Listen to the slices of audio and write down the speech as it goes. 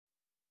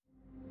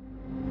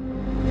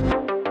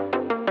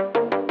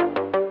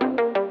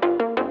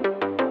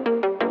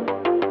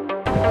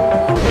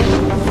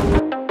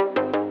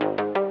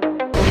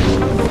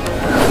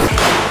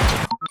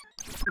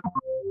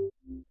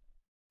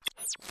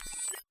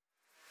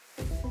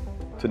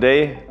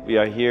Today we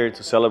are here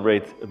to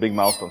celebrate a big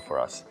milestone for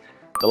us.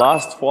 The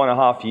last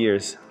 4.5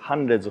 years,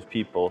 hundreds of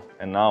people,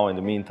 and now in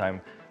the meantime,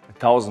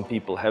 1,000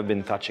 people have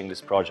been touching this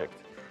project.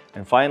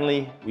 And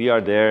finally, we are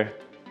there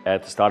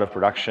at the start of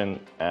production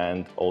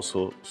and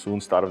also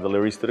soon start of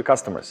deliveries to the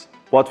customers.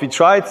 What we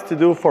tried to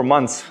do for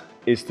months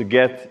is to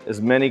get as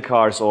many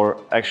cars,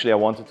 or actually I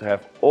wanted to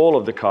have all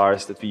of the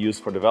cars that we use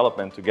for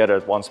development together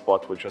at one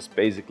spot, which was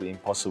basically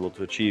impossible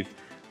to achieve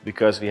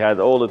because we had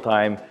all the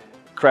time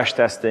crash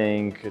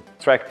testing,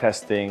 track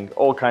testing,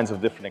 all kinds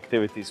of different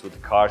activities with the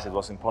cars. It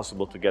was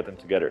impossible to get them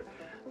together.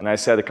 And I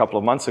said a couple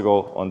of months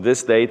ago, on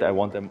this date, I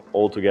want them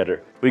all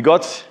together. We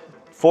got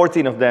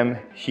 14 of them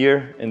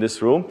here in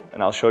this room,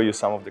 and I'll show you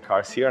some of the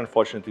cars here.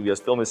 Unfortunately, we are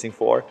still missing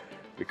 4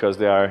 because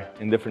they are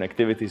in different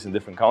activities in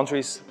different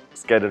countries,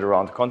 scattered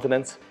around the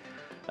continents.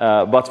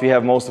 But we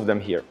have most of them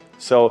here.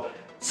 So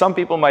some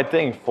people might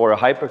think for a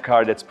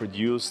hypercar that's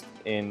produced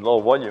in low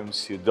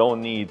volumes, you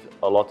don't need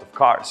a lot of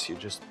cars. You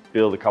just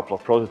build a couple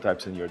of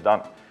prototypes and you're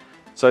done.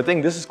 So I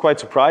think this is quite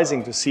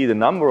surprising to see the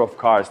number of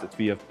cars that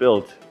we have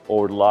built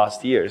over the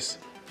last years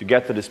to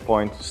get to this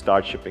point to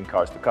start shipping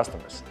cars to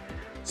customers.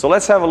 So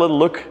let's have a little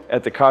look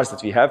at the cars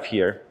that we have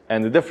here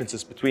and the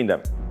differences between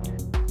them.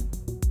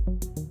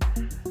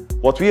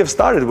 What we have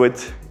started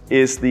with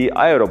is the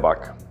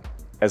Aerobag,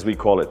 as we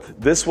call it.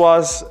 This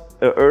was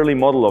an early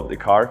model of the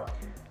car,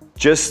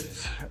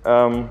 just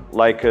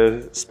like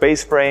a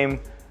space frame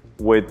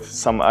with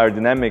some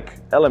aerodynamic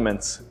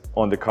elements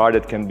on the car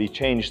that can be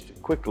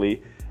changed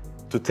quickly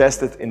to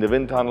test it in the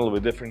wind tunnel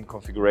with different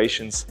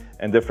configurations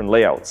and different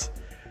layouts.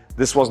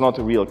 This was not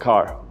a real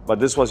car, but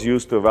this was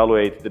used to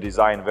evaluate the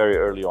design very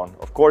early on.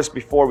 Of course,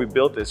 before we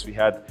built this, we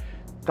had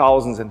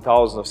thousands and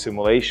thousands of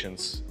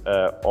simulations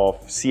of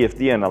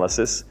CFD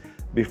analysis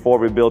before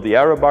we built the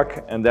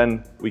Aerobag, and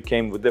then we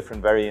came with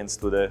different variants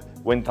to the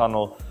wind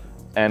tunnel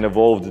and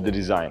evolved the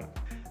design.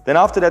 Then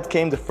after that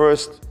came the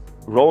first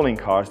rolling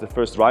cars, the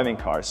first driving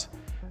cars,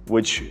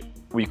 which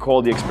we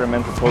call the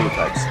experimental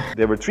prototypes.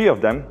 There were 3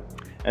 of them,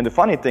 and the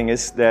funny thing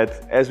is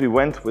that as we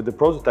went with the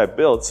prototype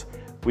builds,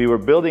 we were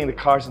building the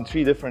cars in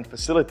 3 different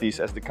facilities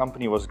as the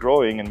company was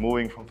growing and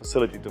moving from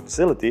facility to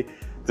facility.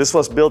 This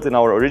was built in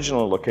our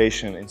original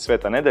location in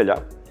Sveta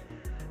Nedelja.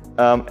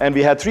 And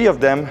we had 3 of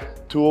them.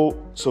 2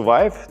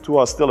 survive, 2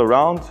 are still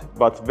around,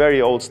 but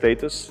very old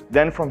status.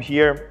 Then from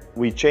here,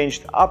 we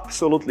changed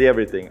absolutely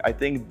everything. I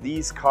think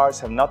these cars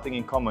have nothing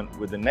in common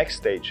with the next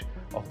stage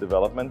of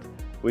development,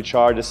 which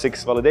are the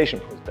 6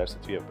 validation prototypes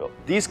that we have built.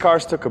 These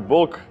cars took a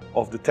bulk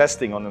of the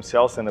testing on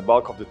themselves and a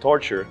bulk of the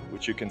torture,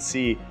 which you can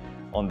see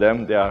on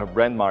them. They are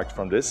brand marked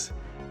from this.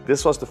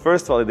 This was the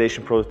first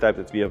validation prototype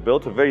that we have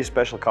built, a very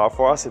special car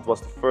for us. It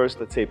was the first,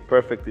 let's say,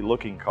 perfectly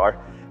looking car,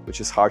 which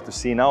is hard to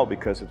see now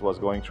because it was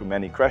going through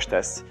many crash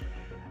tests.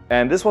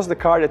 And this was the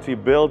car that we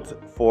built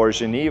for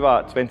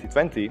Geneva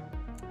 2020,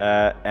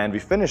 and we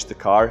finished the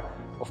car.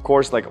 Of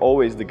course, like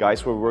always, the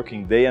guys were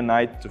working day and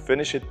night to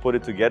finish it, put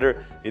it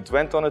together. It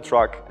went on a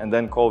truck, and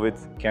then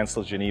COVID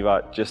canceled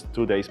Geneva just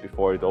 2 days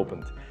before it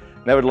opened.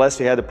 Nevertheless,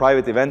 we had a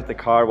private event. The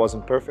car was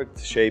in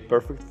perfect shape,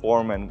 perfect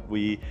form, and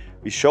we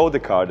showed the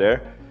car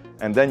there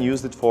and then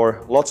used it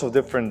for lots of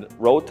different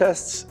road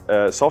tests,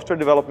 software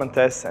development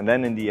tests, and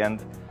then in the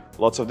end,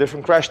 lots of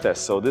different crash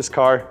tests. So this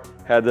car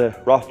had a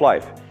rough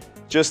life,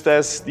 just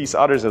as these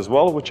others as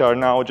well, which are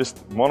now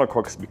just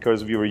monocoques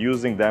because we were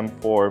using them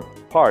for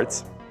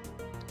parts.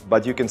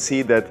 But you can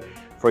see that,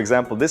 for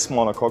example, this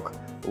monocoque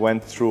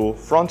went through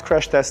front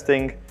crash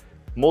testing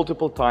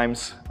multiple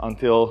times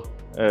until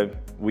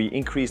we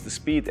increased the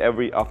speed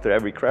after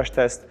every crash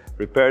test,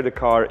 repair the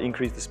car,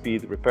 increase the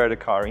speed, repair the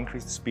car,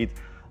 increase the speed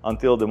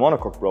until the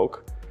monocoque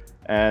broke.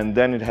 And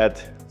then it had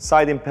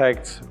side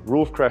impacts,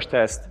 roof crash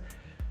test,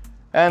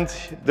 and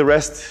the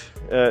rest,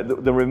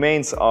 the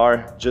remains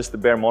are just the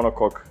bare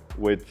monocoque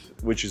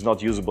which is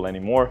not usable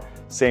anymore.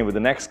 Same with the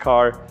next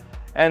car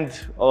and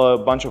a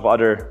bunch of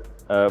other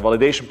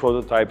validation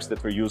prototypes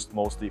that were used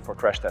mostly for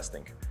crash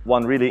testing.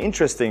 One really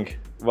interesting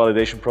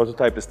validation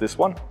prototype is this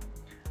one.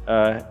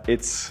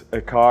 It's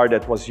a car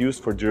that was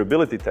used for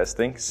durability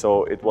testing,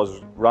 so it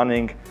was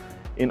running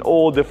in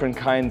all different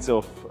kinds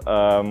of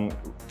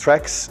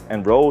tracks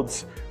and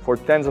roads for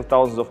tens of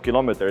thousands of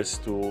kilometers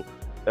to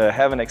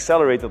have an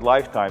accelerated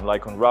lifetime,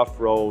 like on rough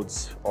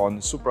roads,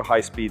 on super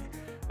high speed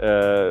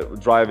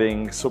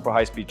driving, super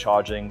high speed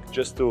charging,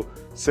 just to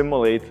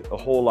simulate a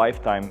whole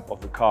lifetime of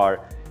the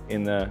car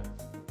in a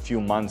few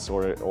months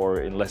or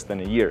in less than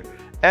a year.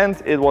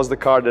 And it was the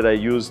car that I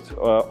used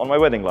on my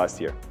wedding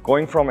last year.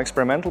 Going from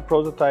experimental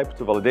prototype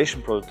to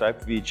validation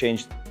prototype, we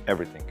changed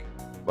everything.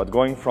 But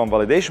going from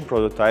validation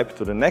prototype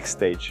to the next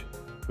stage,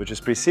 which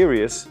is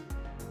pre-series,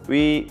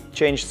 we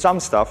changed some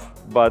stuff,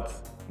 but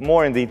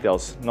more in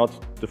details, not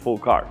the full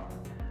car.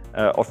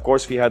 Of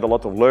course, we had a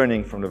lot of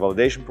learning from the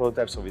validation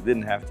prototype, so we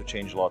didn't have to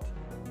change a lot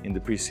in the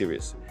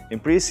pre-series. In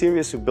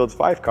pre-series, we built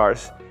 5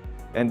 cars,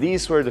 and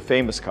these were the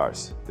famous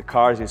cars. The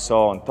cars you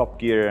saw on Top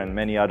Gear and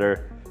many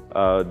other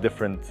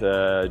different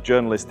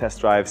journalist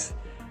test drives.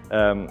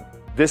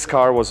 This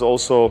car was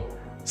also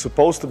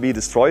supposed to be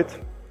destroyed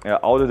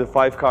Out of the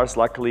 5 cars,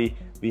 luckily,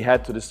 we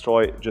had to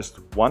destroy just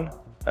one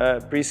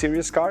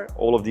pre-series car.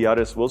 All of the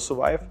others will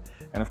survive.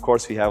 And of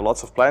course, we have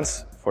lots of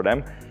plans for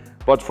them.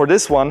 But for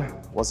this one,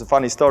 was a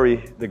funny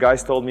story. The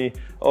guys told me,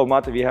 oh,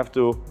 Mate, we have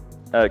to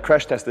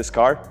crash test this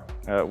car,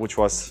 which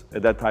was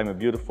at that time a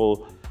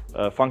beautiful,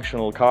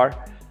 functional car.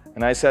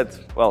 And I said,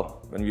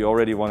 well, when we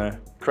already want to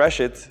crash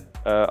it,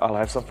 I'll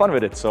have some fun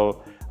with it.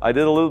 So I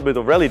did a little bit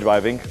of rally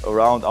driving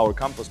around our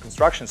campus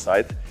construction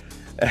site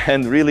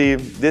and really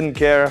didn't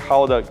care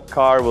how the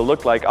car will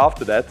look like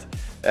after that.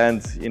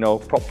 And, you know,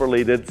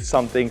 properly did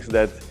some things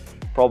that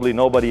probably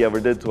nobody ever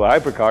did to a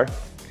hypercar.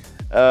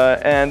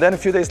 And then a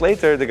few days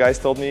later, the guys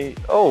told me,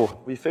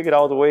 oh, we figured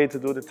out a way to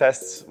do the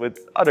tests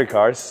with other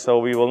cars, so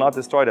we will not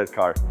destroy that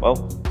car. Well,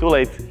 too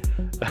late.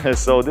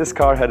 So this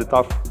car had a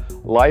tough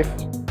life,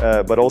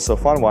 but also a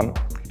fun one.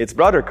 Its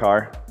brother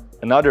car,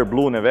 another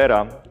blue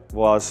Nevera,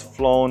 was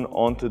flown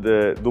onto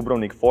the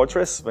Dubrovnik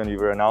Fortress when we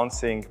were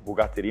announcing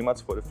Bugatti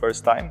Rimac for the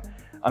first time.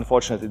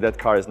 Unfortunately, that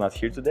car is not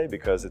here today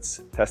because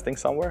it's testing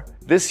somewhere.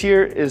 This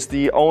here is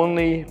the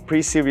only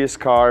pre-series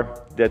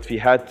car that we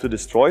had to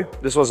destroy.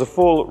 This was a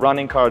full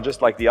running car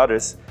just like the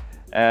others,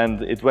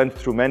 and it went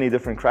through many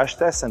different crash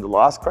tests, and the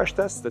last crash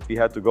test that we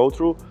had to go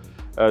through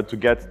to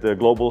get the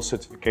global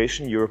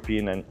certification,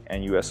 European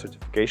and US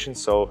certification.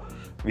 So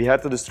we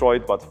had to destroy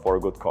it, but for a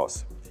good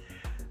cause.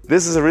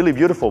 This is a really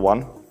beautiful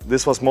one.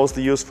 This was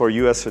mostly used for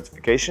US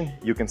certification.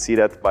 You can see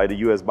that by the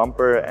US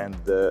bumper and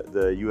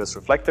the US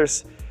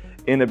reflectors,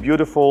 in a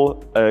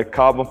beautiful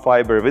carbon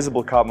fiber,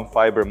 visible carbon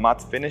fiber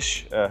matte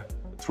finish,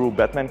 true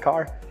Batman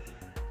car.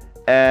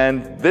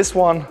 And this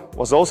one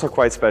was also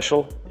quite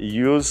special,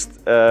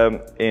 used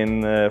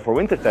for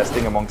winter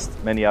testing amongst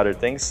many other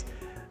things.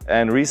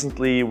 And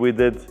recently we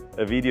did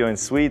a video in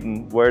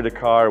Sweden where the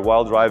car,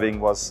 while driving,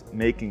 was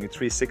making a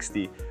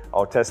 360.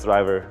 Our test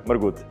driver,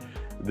 Margut,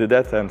 did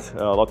that, and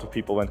a lot of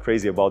people went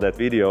crazy about that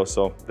video,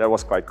 so that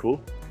was quite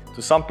cool.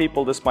 To some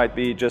people this might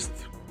be just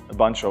a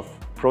bunch of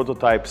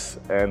prototypes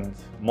and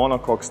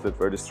monocoques that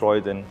were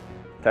destroyed in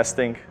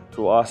testing.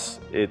 To us,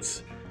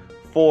 it's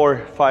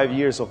 4-5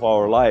 years of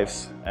our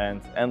lives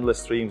and endless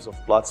streams of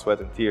blood, sweat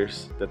and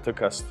tears that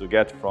took us to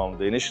get from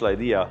the initial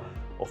idea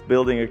of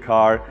building a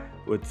car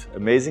with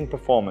amazing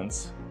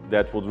performance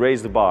that would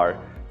raise the bar,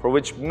 for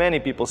which many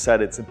people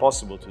said it's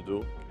impossible to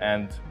do.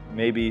 And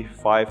maybe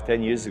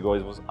 5-10 years ago,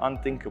 it was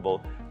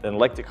unthinkable that an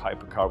electric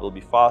hypercar will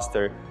be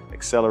faster,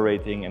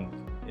 accelerating, and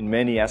in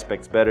many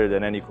aspects better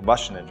than any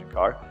combustion engine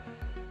car.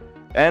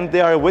 And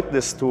they are a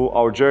witness to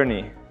our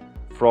journey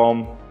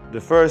from the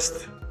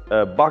first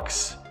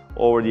bugs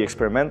over the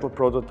experimental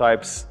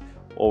prototypes,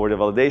 over the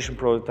validation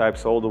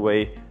prototypes, all the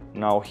way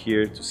now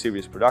here to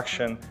series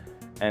production.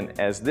 And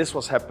as this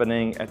was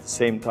happening, at the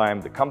same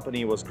time, the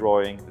company was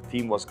growing, the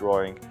team was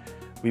growing.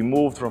 We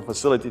moved from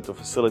facility to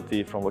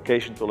facility, from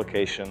location to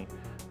location,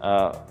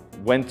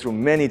 went through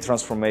many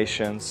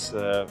transformations.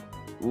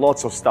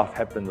 Lots of stuff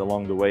happened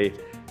along the way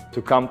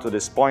to come to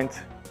this point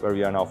where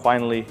we are now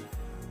finally.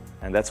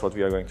 And that's what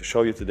we are going to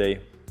show you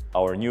today,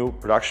 our new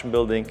production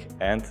building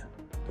and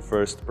the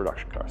first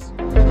production cars.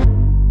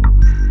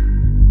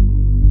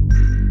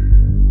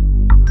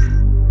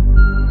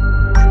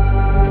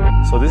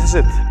 So this is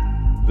it,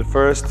 the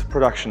first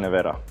production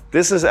Nevera.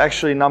 This is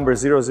actually number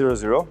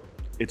 000.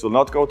 It will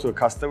not go to a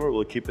customer,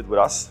 we'll keep it with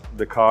us.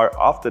 The car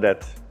after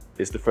that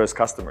is the first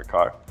customer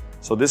car.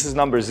 So this is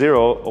number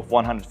 0 of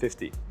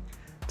 150.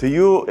 To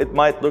you, it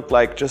might look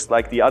like just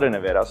like the other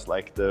Neveras,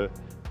 like the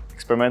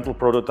experimental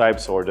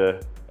prototypes or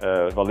the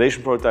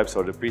validation prototypes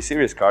or the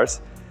pre-series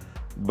cars.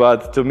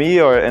 But to me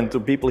and to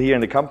people here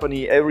in the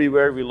company,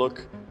 everywhere we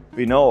look,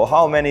 we know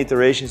how many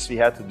iterations we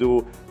had to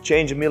do,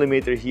 change a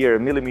millimeter here, a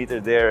millimeter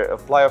there, a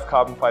ply of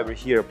carbon fiber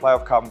here, a ply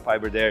of carbon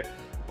fiber there,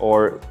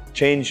 or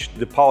change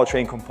the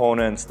powertrain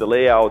components, the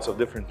layouts of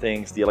different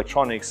things, the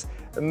electronics,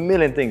 a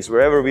million things.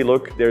 Wherever we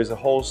look, there's a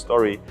whole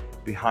story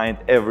behind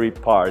every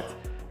part.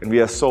 And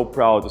we are so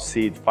proud to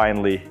see it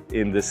finally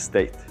in this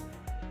state.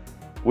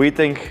 We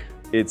think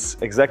it's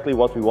exactly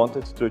what we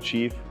wanted to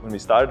achieve when we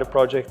started the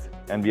project,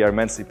 and we are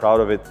immensely proud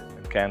of it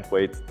and can't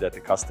wait that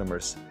the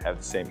customers have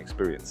the same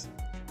experience.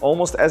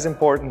 Almost as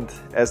important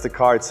as the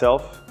car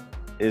itself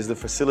is the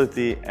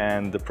facility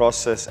and the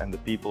process and the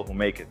people who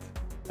make it.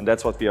 And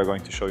that's what we are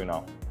going to show you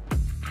now.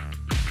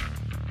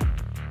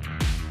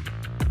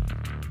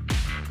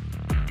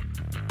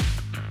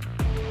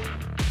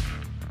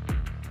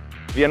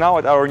 We are now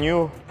at our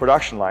new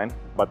production line,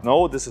 but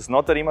no, this is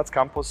not the Rimac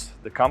campus.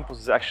 The campus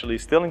is actually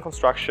still in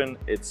construction.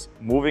 It's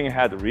moving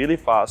ahead really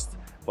fast,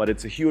 but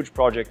it's a huge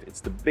project.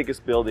 It's the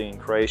biggest building in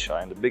Croatia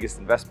and the biggest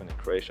investment in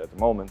Croatia at the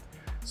moment.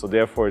 So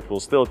therefore it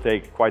will still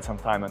take quite some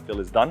time until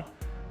it's done.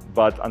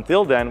 But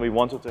until then, we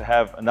wanted to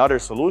have another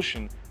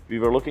solution. We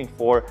were looking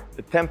for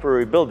a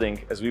temporary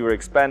building as we were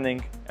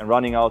expanding and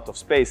running out of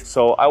space.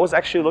 So I was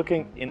actually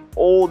looking in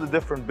all the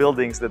different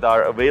buildings that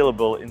are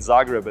available in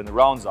Zagreb and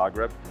around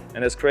Zagreb.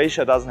 And as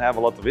Croatia doesn't have a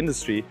lot of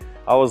industry,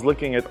 I was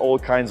looking at all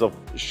kinds of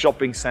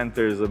shopping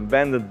centers,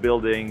 abandoned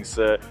buildings,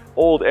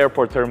 old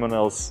airport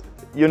terminals,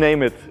 you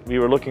name it, we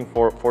were looking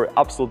for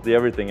absolutely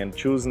everything and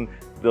choosing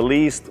the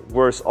least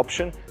worst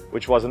option,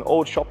 which was an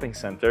old shopping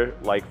center,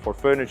 like for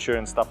furniture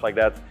and stuff like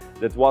that,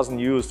 that wasn't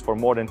used for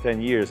more than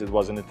 10 years. It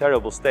was in a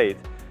terrible state.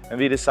 And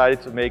we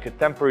decided to make a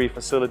temporary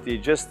facility,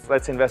 just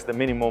let's invest the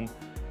minimum.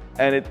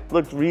 And it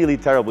looked really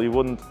terrible. You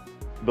wouldn't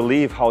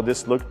believe how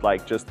this looked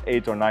like just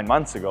 8 or 9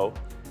 months ago.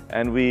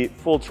 And we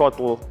full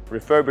throttle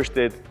refurbished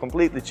it,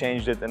 completely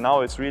changed it, and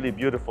now it's really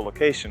beautiful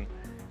location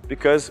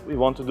because we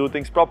want to do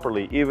things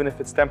properly, even if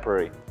it's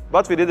temporary.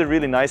 But we did it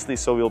really nicely,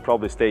 so we'll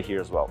probably stay here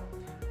as well.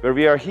 Where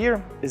we are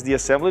here is the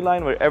assembly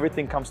line where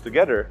everything comes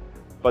together,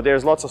 but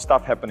there's lots of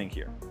stuff happening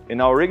here.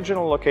 In our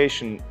original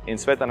location in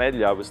Sveta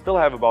Nedjelja, we still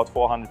have about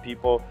 400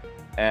 people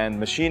and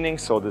machining,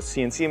 so the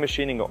CNC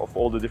machining of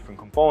all the different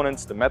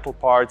components, the metal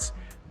parts,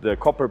 the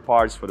copper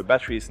parts for the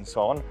batteries and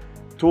so on.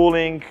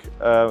 Tooling,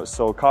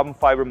 so carbon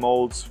fiber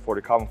molds for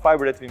the carbon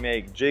fiber that we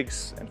make,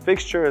 jigs and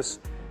fixtures,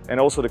 and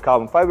also the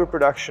carbon fiber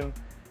production.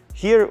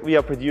 Here we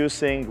are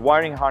producing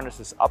wiring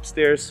harnesses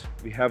upstairs.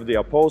 We have the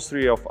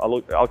upholstery of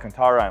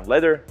Alcantara and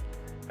leather.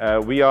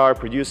 We are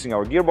producing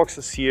our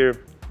gearboxes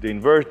here, the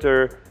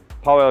inverter,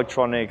 power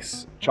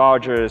electronics,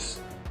 chargers,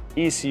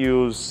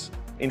 ECUs,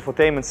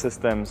 infotainment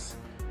systems,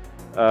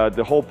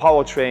 the whole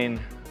powertrain,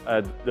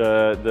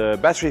 the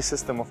battery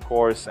system, of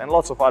course, and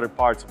lots of other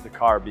parts of the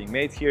car being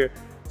made here.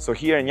 So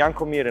here in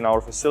Jankomir, in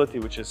our facility,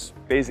 which is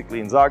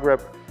basically in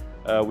Zagreb,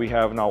 we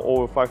have now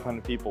over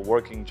 500 people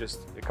working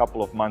just a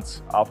couple of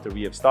months after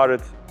we have started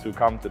to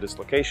come to this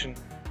location.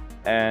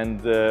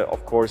 And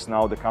of course,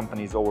 now the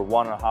company is over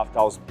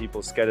 1,500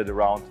 people scattered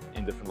around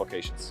in different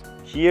locations.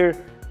 Here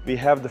we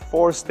have the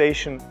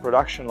 4-station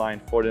production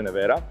line for the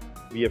Nevera.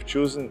 We have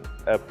chosen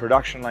a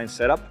production line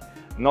setup,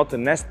 not a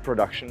nest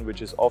production,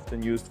 which is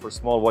often used for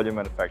small volume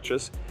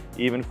manufacturers.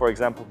 Even, for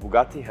example,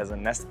 Bugatti has a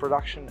nest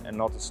production and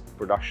not a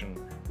production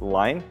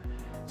line.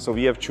 So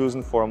we have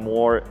chosen for a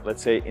more,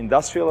 let's say,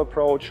 industrial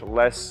approach,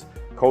 less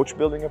coach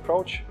building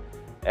approach.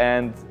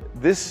 And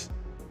this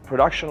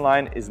production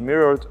line is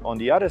mirrored on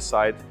the other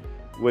side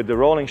with the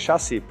rolling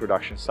chassis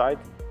production side,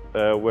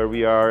 where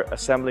we are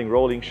assembling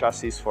rolling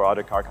chassis for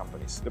other car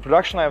companies. The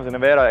production line of the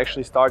Nevera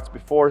actually starts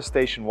before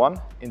station 1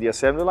 in the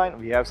assembly line.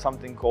 We have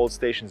something called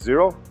station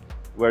 0,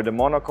 where the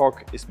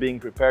monocoque is being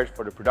prepared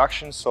for the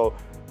production. So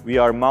we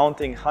are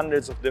mounting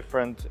hundreds of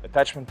different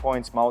attachment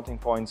points, mounting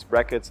points,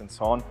 brackets, and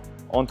so on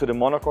onto the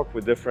monocoque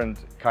with different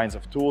kinds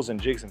of tools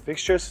and jigs and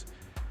fixtures.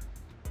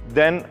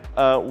 Then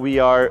we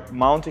are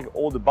mounting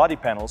all the body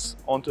panels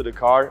onto the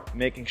car,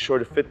 making sure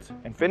the fit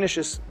and finish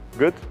is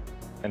good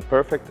and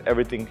perfect.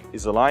 Everything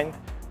is aligned.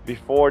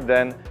 Before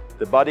then,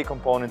 the body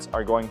components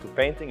are going to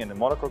painting and the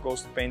monocoque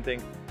goes to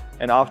painting.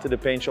 And after the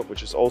paint shop,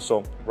 which is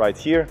also right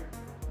here,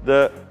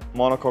 the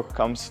monocoque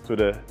comes to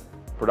the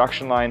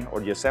production line or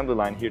the assembly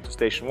line here to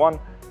station 1,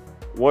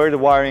 where the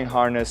wiring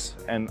harness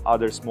and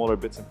other smaller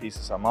bits and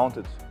pieces are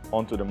mounted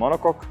onto the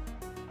monocoque.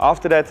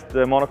 After that,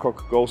 the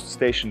monocoque goes to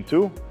station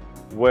 2,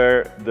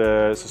 where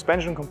the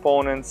suspension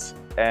components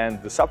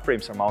and the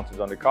subframes are mounted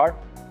on the car.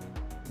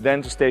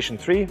 Then to station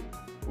 3,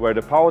 where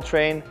the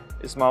powertrain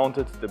is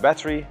mounted, the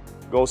battery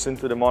goes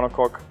into the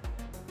monocoque,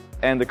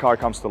 and the car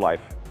comes to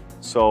life.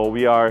 So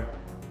we are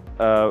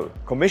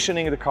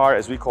commissioning the car,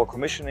 as we call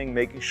commissioning,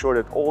 making sure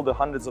that all the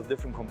hundreds of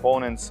different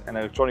components and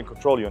electronic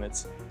control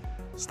units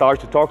start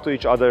to talk to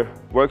each other,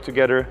 work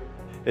together.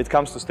 It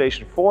comes to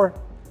station 4,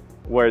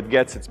 where it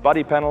gets its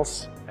body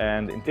panels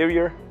and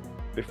interior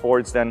before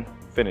it's then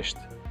finished.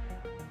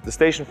 The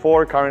station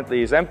 4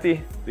 currently is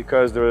empty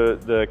because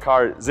the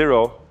car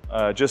 0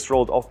 just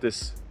rolled off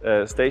this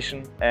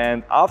station.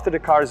 And after the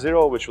car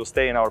 0, which will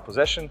stay in our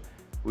possession,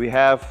 we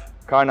have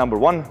car number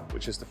 1,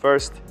 which is the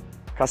first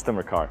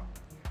customer car.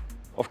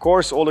 Of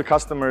course, all the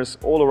customers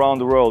all around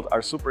the world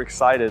are super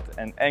excited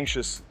and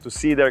anxious to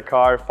see their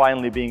car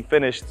finally being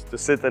finished, to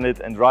sit in it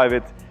and drive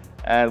it.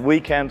 And we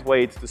can't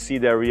wait to see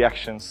their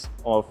reactions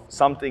of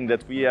something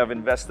that we have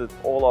invested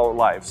all our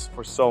lives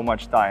for so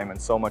much time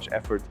and so much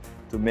effort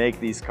to make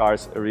these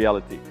cars a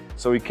reality.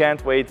 So we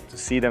can't wait to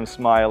see them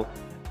smile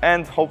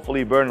and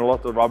hopefully burn a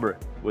lot of rubber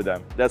with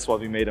them. That's what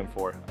we made them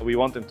for. We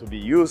want them to be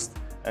used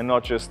and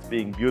not just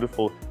being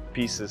beautiful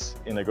pieces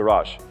in a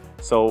garage.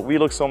 So we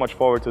look so much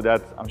forward to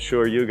that. I'm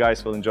sure you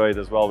guys will enjoy it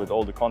as well with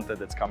all the content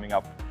that's coming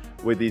up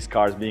with these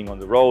cars being on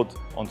the road,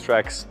 on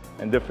tracks,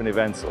 and different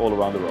events all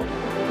around the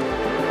world.